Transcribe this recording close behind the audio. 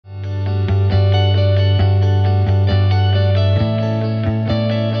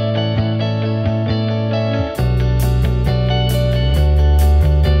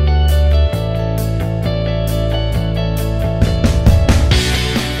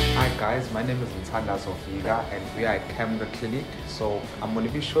guys, my name is Mthandazo Vika and we are at Camera Clinic. So I'm going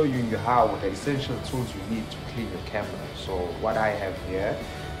to be showing you how the essential tools you need to clean your camera. So what I have here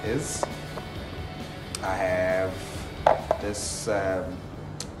is I have this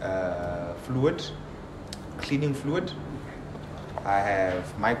fluid, cleaning fluid. I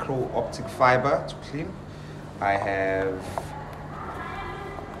have micro optic fiber to clean. I have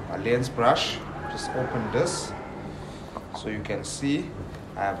a lens brush. Just open this so you can see.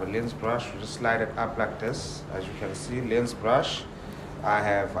 I have a lens brush. You just slide it up like this. As you can see, lens brush. I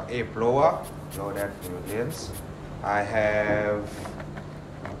have an air blower. Blow that for your lens. I have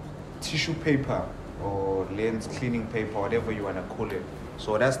tissue paper or lens cleaning paper, whatever you want to call it.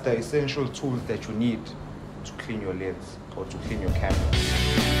 So that's the essential tools that you need to clean your lens or to clean your camera.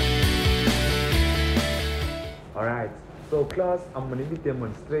 Alright, so class, I'm going to be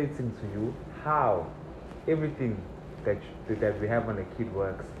demonstrating to you how everything that we have on the kit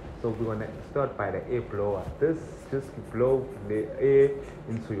works. So we're going to start by the air blower. This just blow the air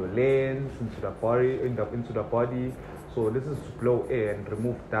into your lens, into the body. So this is to blow air and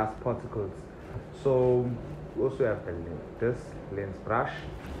remove dust particles. So we also have this lens brush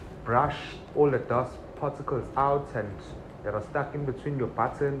all the dust particles out and that are stuck in between your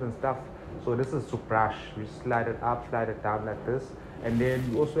buttons and stuff. So this is to brush. You slide it up, slide it down like this. And then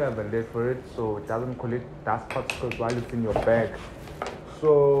you also have a lid for it so it doesn't collect dust particles while it's in your bag.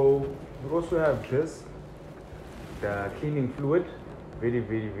 So we also have this, the cleaning fluid. Very,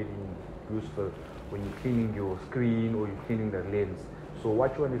 very, very useful when you're cleaning your screen or you're cleaning the lens. So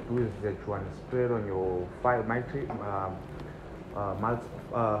what you want to do is that you want to spray it on your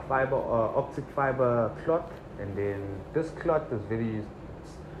optic fiber cloth, and then this cloth is very.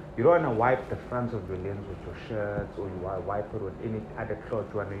 You don't want to wipe the front of your lens with your shirts, or you want to wipe it with any other cloth.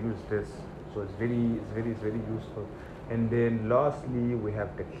 You want to use this, so it's very useful. And then lastly, we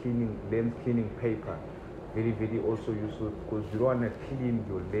have the lens cleaning paper. Very, very also useful because you don't want to clean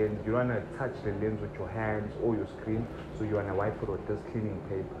your lens. You don't want to touch the lens with your hands or your screen, so you want to wipe it with this cleaning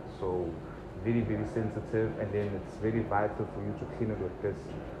paper. So very, very sensitive, and then it's very vital for you to clean it with this.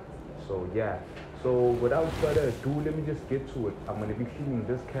 So yeah, so without further ado, let me just get to it. I'm going to be cleaning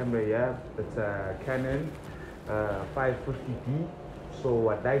this camera here. It's a Canon 550D. So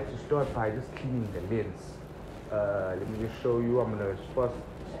I'd like to start by just cleaning the lens. Let me just show you. I'm going to first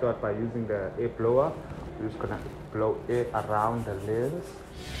start by using the air blower. We're just going to blow air around the lens.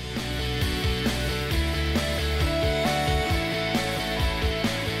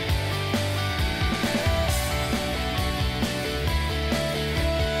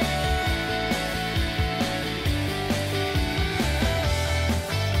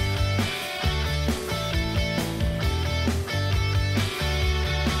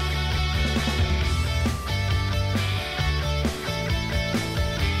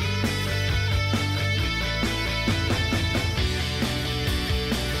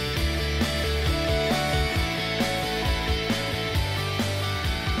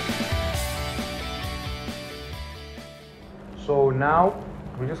 So now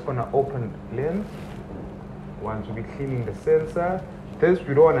we're just gonna open the lens. Once we be cleaning the sensor. This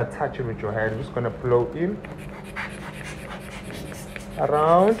you don't wanna touch it with your hand. You're just gonna blow in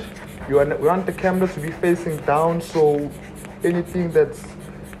around. We want the camera to be facing down, so anything that's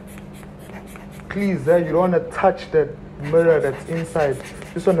please there, you don't wanna touch that mirror that's inside.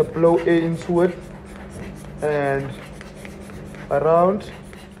 Just wanna blow air into it and around.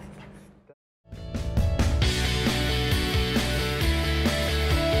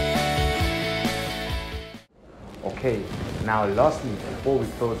 Okay, now lastly, before we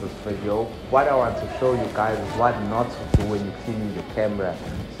close this video, what I want to show you guys is what not to do when you're cleaning your camera.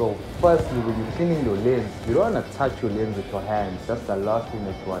 So firstly, when you're cleaning your lens, you don't want to touch your lens with your hands. That's the last thing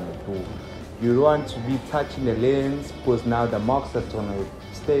that you want to do. You don't want to be touching the lens because now the marks that's going to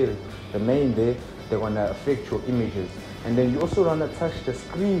stay remain there, they're going to affect your images. And then you also don't want to touch the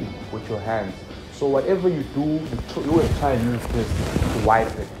screen with your hands. So whatever you do, you always try and use this to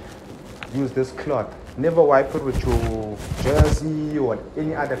wipe it. Use this cloth. Never wipe it with your jersey or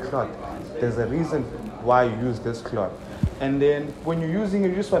any other cloth. There's a reason why you use this cloth. And then when you're using it,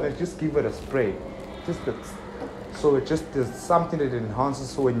 you just want to just give it a spray. So it just is something that enhances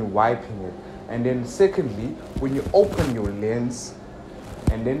so when you're wiping it. And then secondly, when you open your lens,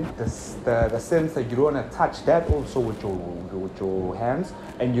 and then the sensor, you don't want to touch that also with your hands,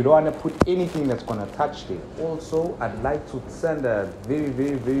 and you don't want to put anything that's going to touch there. Also, I'd like to send a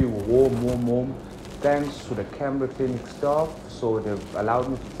very warm thanks to the Camera Clinic staff. So they've allowed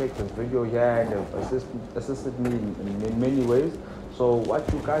me to take this video here and they've assisted me in many ways. So So what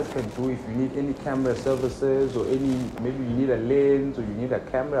you guys can do, if you need any camera services or maybe you need a lens or you need a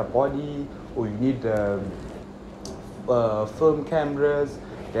camera body or you need film cameras,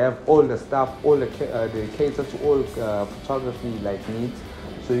 they have all the stuff, they cater to all photography like needs.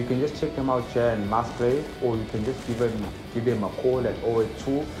 So you can just check them out here in Musgrave, or you can just give them a call at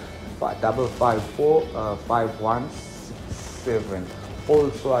 082 554 5167.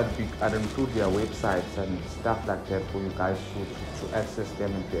 Also, I'd include their websites and stuff like that for you guys to access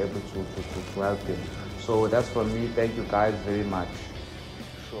them and be able to help them. So that's from me. Thank you guys very much.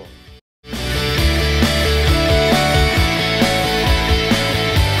 Sure.